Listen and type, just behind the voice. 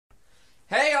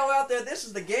y'all out there, this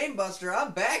is the Game Buster.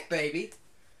 I'm back, baby.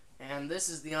 And this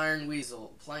is the Iron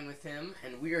Weasel, playing with him,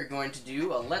 and we are going to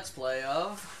do a Let's Play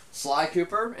of Sly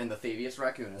Cooper and the Theivious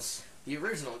Racoonus. the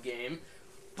original game.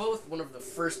 Both one of the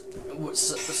first,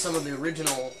 some of the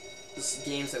original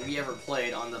games that we ever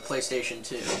played on the PlayStation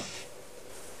 2.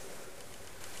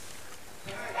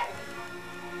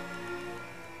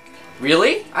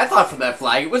 Really? I thought from that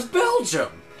flag it was Belgium.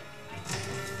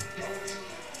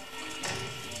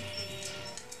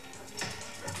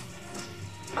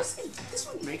 This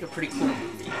would make a pretty cool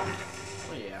movie.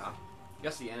 Oh yeah. I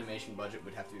guess the animation budget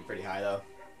would have to be pretty high though.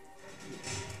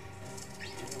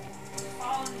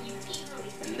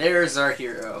 And there's our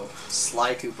hero,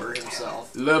 Sly Cooper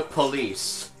himself. Le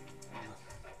Police.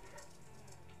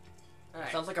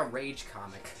 Alright. Sounds like a Rage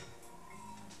comic.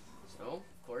 So,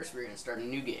 of course, we're going to start a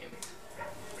new game.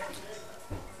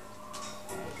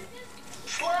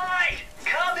 Sly!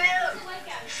 Come in!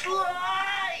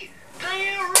 Sly! Do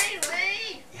you read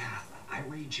me? Yeah, I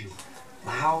read you.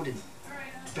 Loud and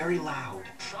very loud.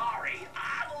 Sorry,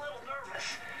 I'm a little nervous.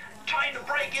 Trying to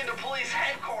break into police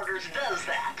headquarters does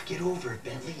that. Get over it,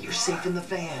 Bentley. You're safe in the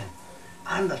van.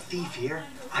 I'm the thief here.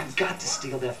 I've got to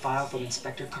steal that file from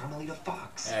Inspector Carmelita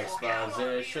Fox.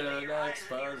 Exposition,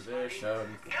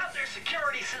 exposition. Got their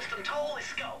security system totally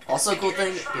scoped. Also, a cool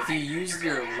thing, if you use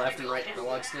your left and right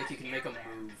analog stick, you can make them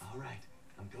move. All right,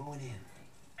 I'm going in.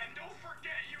 And don't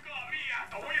forget you got me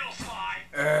at the wheel,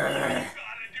 Sly.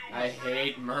 I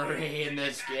hate Murray in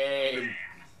this game.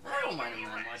 I don't mind him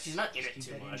that much. He's not in it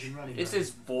too much. It's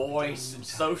his voice.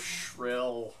 It's so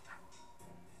shrill.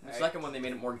 The second one they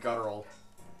made it more guttural.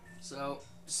 So,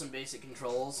 just some basic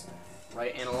controls.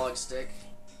 Right analog stick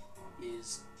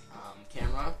is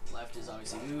camera. Left is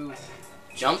obviously move.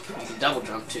 Jump. You can double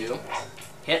jump too.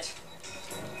 Hit.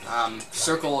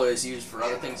 Circle is used for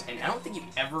other things, and I don't think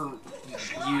you've ever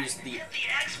used the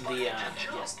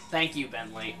yes. Thank you,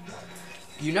 Bentley.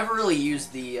 You never really use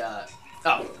the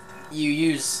you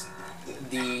use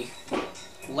the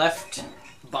left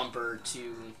bumper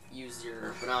to use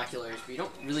your binoculars, but you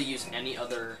don't really use any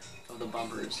other of the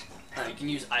bumpers. You can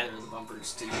use either of the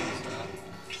bumpers to use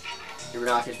your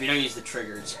binoculars, but you don't use the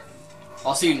triggers.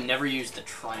 Also, you never use the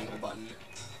triangle button.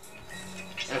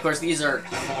 And of course, these are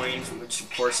coins, which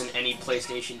of course in any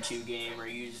PlayStation 2 game are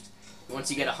used. Once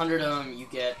you get 100 of them, you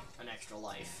get an extra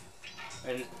life.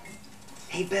 And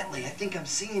Hey, Bentley, I think I'm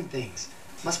seeing things.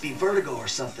 Must be vertigo or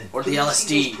something. Or the Can you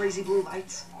see LSD. those crazy blue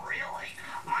lights?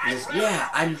 Really? Yeah,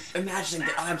 I'm imagining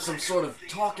that I'm some sort of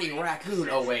talking raccoon.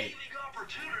 Oh wait.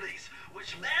 Opportunities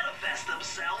which manifest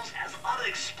themselves as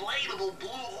unexplainable blue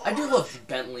auras. I do love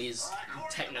Bentley's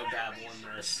techno babble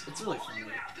in this. It's really funny.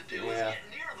 Yeah.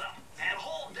 And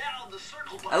hold down the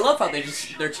circle I love how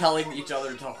they're telling each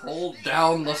other to hold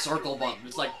down the circle button.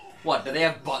 It's like, what? Do they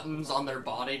have buttons on their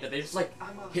body? Do they just like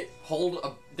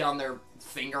hold down their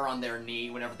finger on their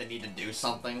knee whenever they need to do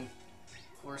something?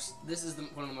 Of course, this is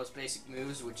one of the most basic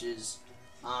moves, which is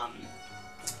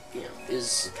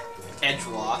edge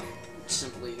walk, which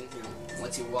simply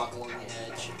lets you walk along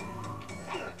the edge.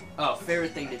 Oh,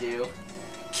 favorite thing to do,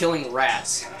 killing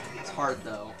rats. It's hard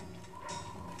though.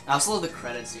 I also love the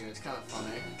credits here. It's kind of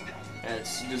funny. And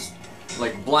it's just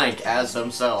like blank as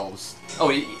themselves. Oh,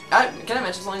 can I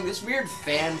mention something? This weird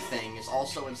fan thing is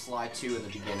also in Sly 2 in the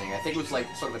beginning. I think it was like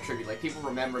sort of a tribute. Like people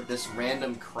remembered this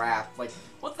random crap. Like,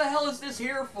 what the hell is this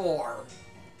here for?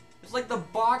 It's like the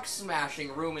box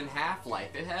smashing room in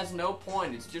Half-Life. It has no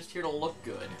point. It's just here to look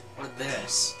good. Or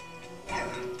this.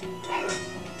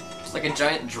 It's like a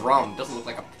giant drum. Doesn't look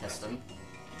like a piston.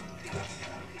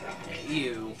 Yeah,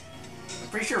 ew. I'm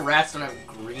pretty sure rats don't have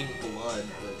green blood,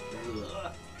 but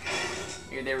ugh.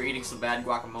 Maybe they were eating some bad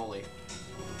guacamole.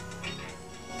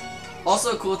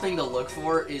 Also, a cool thing to look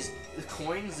for is the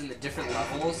coins in the different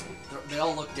levels. They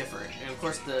all look different, and of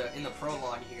course, in the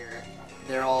prologue here,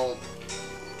 they're all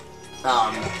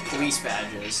police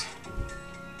badges,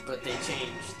 but they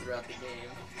change throughout the game.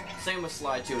 Same with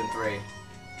Sly 2 and 3.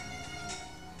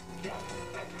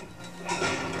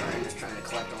 I'm just trying to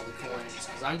collect all the coins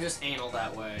because I'm just anal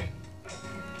that way.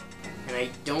 And I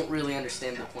don't really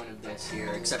understand the point of this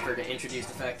here, except for to introduce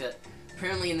the fact that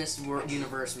apparently in this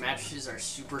universe, mattresses are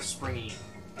super springy.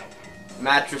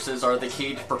 Mattresses are the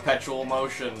key to perpetual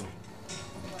motion.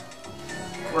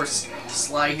 Of course,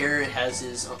 Sly here has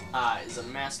his is a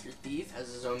master thief,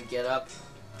 has his own getup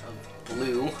of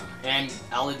blue, and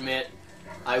I'll admit,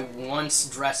 I once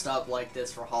dressed up like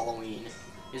this for Halloween.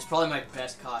 It's probably my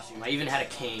best costume. I even had a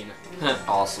cane.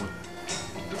 Awesome.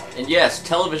 And yes,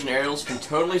 television aerials can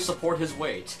totally support his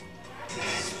weight.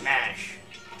 Smash.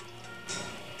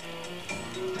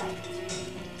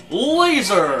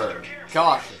 Laser!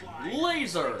 Caution.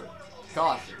 Laser.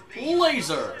 Caution.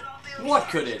 Laser. What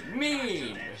could it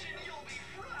mean?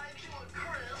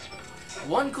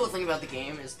 One cool thing about the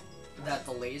game is that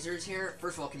the lasers here,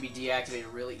 first of all, can be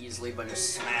deactivated really easily by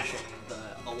just smashing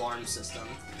the alarm system.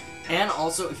 And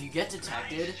also, if you get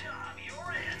detected,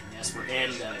 yes, we're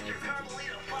in.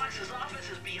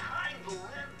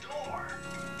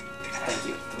 Thank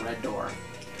you, the red door.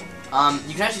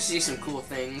 You can actually see some cool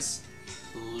things.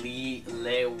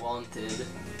 Les wanted.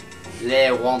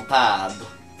 Les wanted.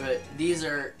 But these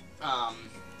are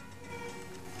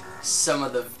some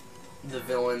of the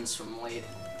villains from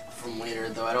later,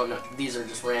 though I don't know. These are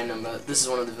just random, but this is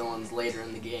one of the villains later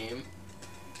in the game.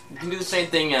 You can do the same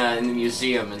thing in the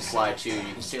museum in Sly 2. You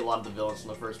can see a lot of the villains from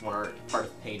the first one are part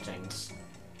of paintings.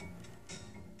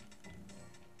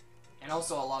 And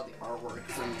also a lot of the artwork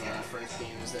from the first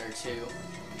game is there too.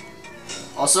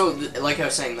 Also, like I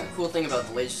was saying, the cool thing about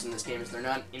the lasers in this game is they're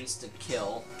not instant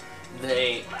kill.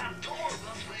 They...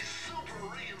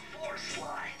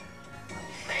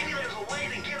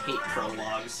 hate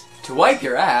prologues. To wipe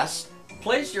your ass,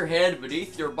 place your head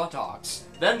beneath your buttocks,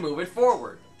 then move it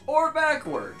forward or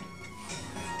backward.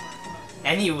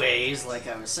 Anyways, like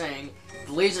I was saying,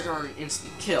 the lasers are an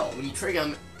instant kill. When you trigger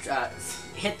them,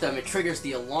 hit them, it triggers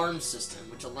the alarm system,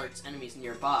 which alerts enemies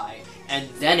nearby, and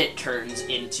then it turns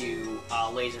into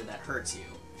a laser that hurts you.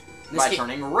 By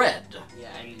turning red.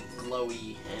 Yeah, and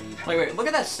glowy and... Wait, look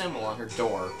at that symbol on her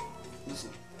door.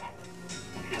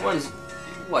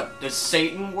 What, does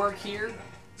Satan work here?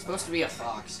 It's supposed to be a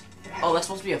fox. Oh, that's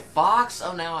supposed to be a fox?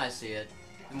 Oh, now I see it.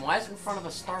 And why is it in front of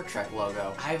a Star Trek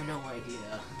logo? I have no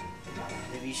idea.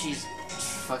 Maybe she's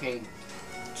fucking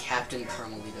Captain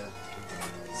Carmelita.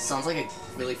 Sounds like a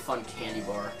really fun candy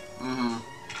bar. Mm-hmm.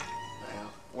 I know.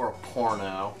 Or a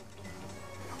porno.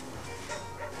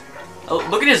 Oh,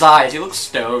 look at his eyes. He looks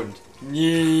stoned. Let's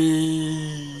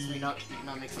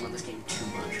not make fun of this game too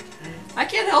much. I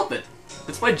can't help it.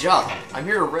 It's my job. I'm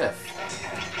here to riff.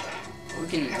 We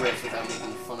can riff without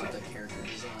making fun of the character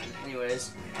design.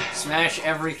 Anyways, smash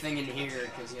everything in here,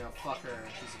 because, you know, fuck her,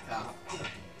 she's a cop.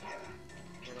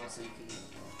 And also you can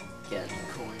get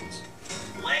coins.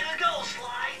 Way to go,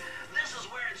 Sly! This is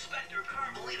where Inspector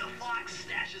Carmelita Fox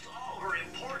stashes all her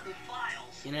important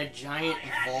files. In a giant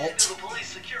vault?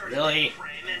 Really? Really?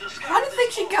 How do you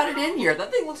think she got it in here?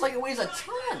 That thing looks like it weighs a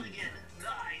ton.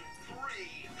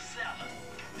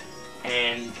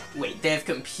 And, wait, they have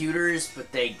computers,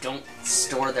 but they don't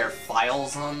store their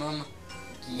files on them?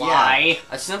 Why?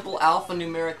 Yeah, a simple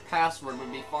alphanumeric password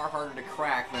would be far harder to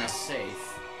crack than a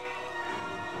safe.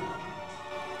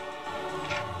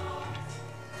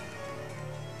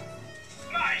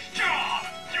 Nice job!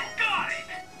 You got it!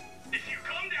 If you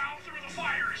come down through the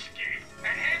fire escape and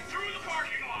head through the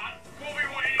parking lot, we'll be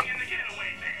waiting in the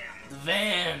getaway van. The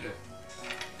van!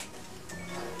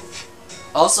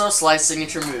 Also, Sly's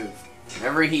signature move.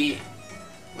 Whenever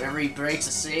he breaks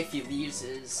a safe, he leaves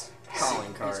his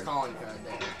calling card. His calling card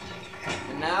there.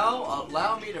 And now,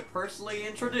 allow me to personally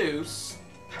introduce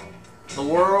the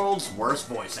world's worst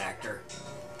voice actor.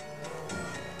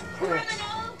 Criminal!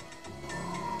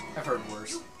 I've heard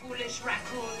worse. You foolish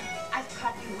raccoon. I've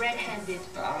caught you red-handed.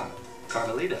 Ah,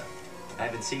 Carmelita. I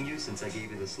haven't seen you since I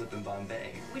gave you the slip in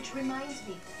Bombay. Which reminds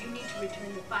me, you need to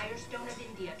return the Firestone of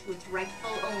India to its rightful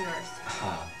owners.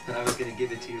 Ah, I was gonna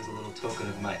give it to you as a little token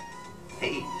of my...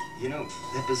 Hey, you know,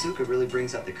 that bazooka really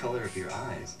brings out the color of your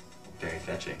eyes. Very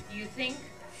fetching. You think?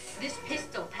 This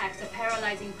pistol packs a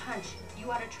paralyzing punch. You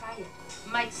ought to try it.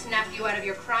 Might snap you out of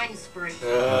your crime spree. For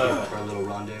a little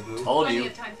rendezvous. Told Plenty you.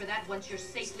 of time for that once you're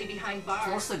safely behind It's bars.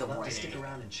 mostly the I'd love to writing. stick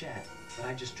around and chat, but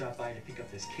I just dropped by to pick up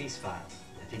this case file.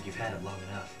 I think you've had it long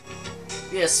enough.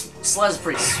 Yes, Sly's a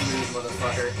pretty smooth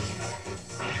motherfucker.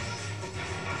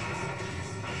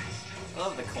 I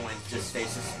love the coins just stay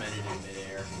suspended in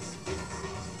midair.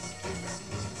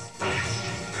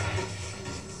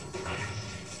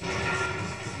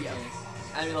 Yeah.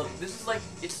 I mean, look, this is like,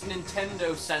 it's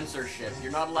Nintendo censorship.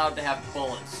 You're not allowed to have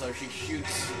bullets, so she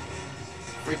shoots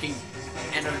freaking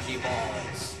energy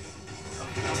balls.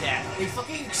 Death. They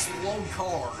fucking explode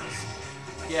cars.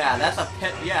 Yeah, that's a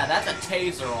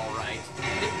taser, alright.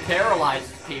 It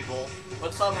paralyzes people,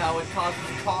 but somehow it causes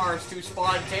cars to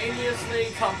spontaneously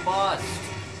combust.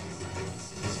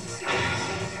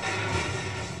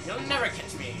 You'll never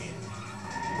catch me.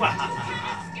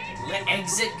 Let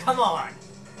exit, come on.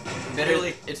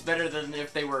 It's better than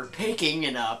if they were peeking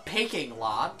in a peeking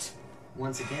lot.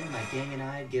 Once again, my gang and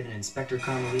I had given Inspector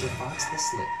Carmelita Fox the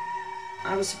slip.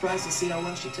 I was surprised to see how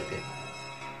well she took it.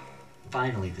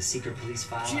 Finally, the secret police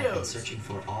file I've been searching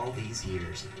for all these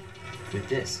years. With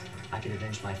this, I could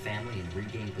avenge my family and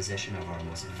regain possession of our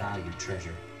most valued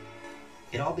treasure.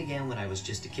 It all began when I was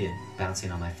just a kid,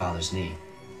 bouncing on my father's knee.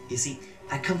 You see,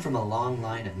 I come from a long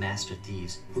line of master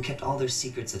thieves who kept all their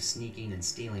secrets of sneaking and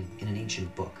stealing in an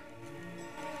ancient book,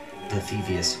 the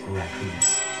theivious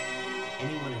racoonus.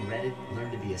 Anyone who read it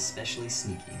learned to be especially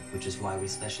sneaky, which is why we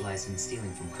specialize in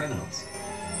stealing from criminals.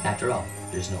 After all,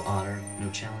 there's no honor, no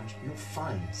challenge, no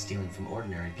fun stealing from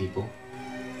ordinary people.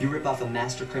 You rip off a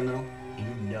master criminal, and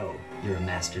you know you're a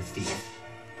master thief.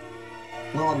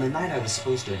 Well, on the night I was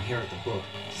supposed to inherit the book,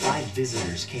 5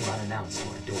 visitors came unannounced to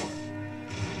our door.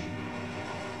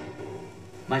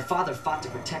 My father fought to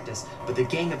protect us, but the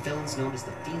gang of villains known as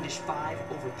the Fiendish Five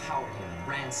overpowered him and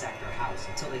ransacked our house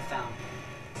until they found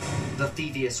the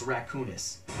theivious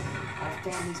racoonus. Our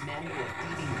family's manual of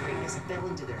thieving greatness fell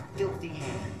into their filthy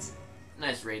hands.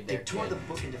 Nice raid They there, tore kid. the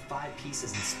book into 5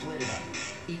 pieces and split it up,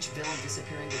 each villain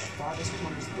disappearing to the farthest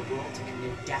corners of the world to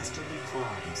commit dastardly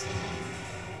crimes.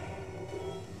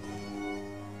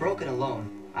 Broken alone,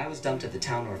 I was dumped at the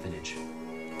town orphanage.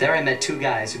 There I met 2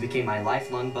 guys who became my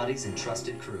lifelong buddies and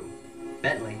trusted crew.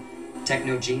 Bentley,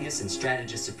 techno genius and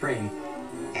strategist supreme,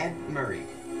 and Murray,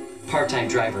 part-time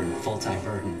driver and full-time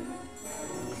burden.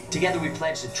 Together we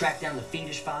pledged to track down the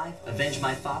Fiendish Five, avenge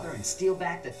my father, and steal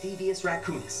back the theivious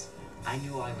racoonus. I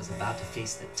knew I was about to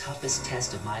face the toughest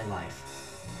test of my life.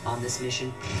 On this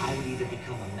mission, I would either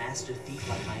become a master thief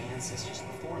like my ancestors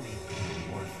before me,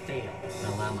 or fail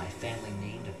and allow my family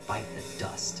name to bite the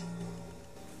dust.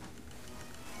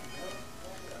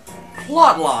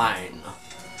 Plotline!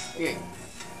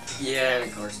 Yeah, and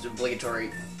of course, the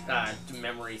obligatory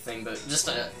memory thing, but just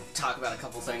to talk about a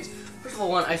couple things. First of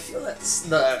all, I feel that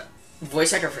the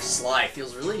voice actor for Sly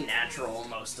feels really natural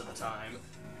most of the time,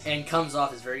 and comes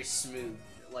off as very smooth,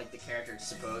 like the character is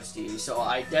supposed to. So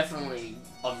I definitely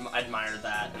admire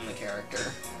that in the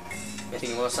character.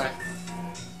 Anything you want to say?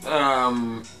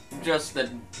 Just that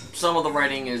some of the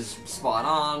writing is spot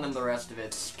on and the rest of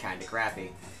it's kinda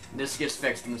crappy. This gets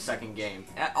fixed in the second game.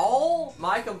 All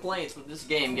my complaints with this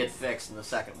game get fixed in the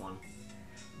second one.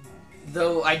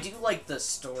 Though I do like the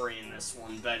story in this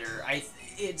one better.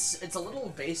 It's a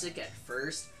little basic at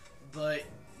first, but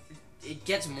it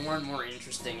gets more and more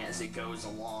interesting as it goes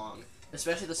along.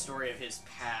 Especially the story of his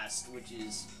past, which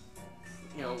is,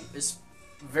 is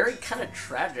very kind of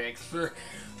tragic for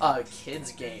a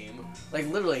kid's game. Like,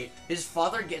 literally, his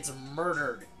father gets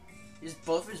murdered.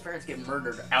 Both of his parents get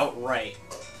murdered outright.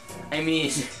 I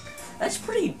mean, that's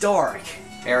pretty dark.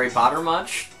 Harry Potter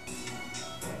much?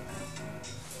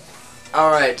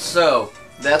 Alright, so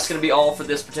that's going to be all for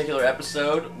this particular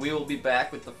episode. We will be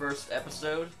back with the first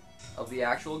episode of the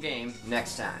actual game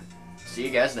next time. See you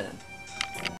guys then.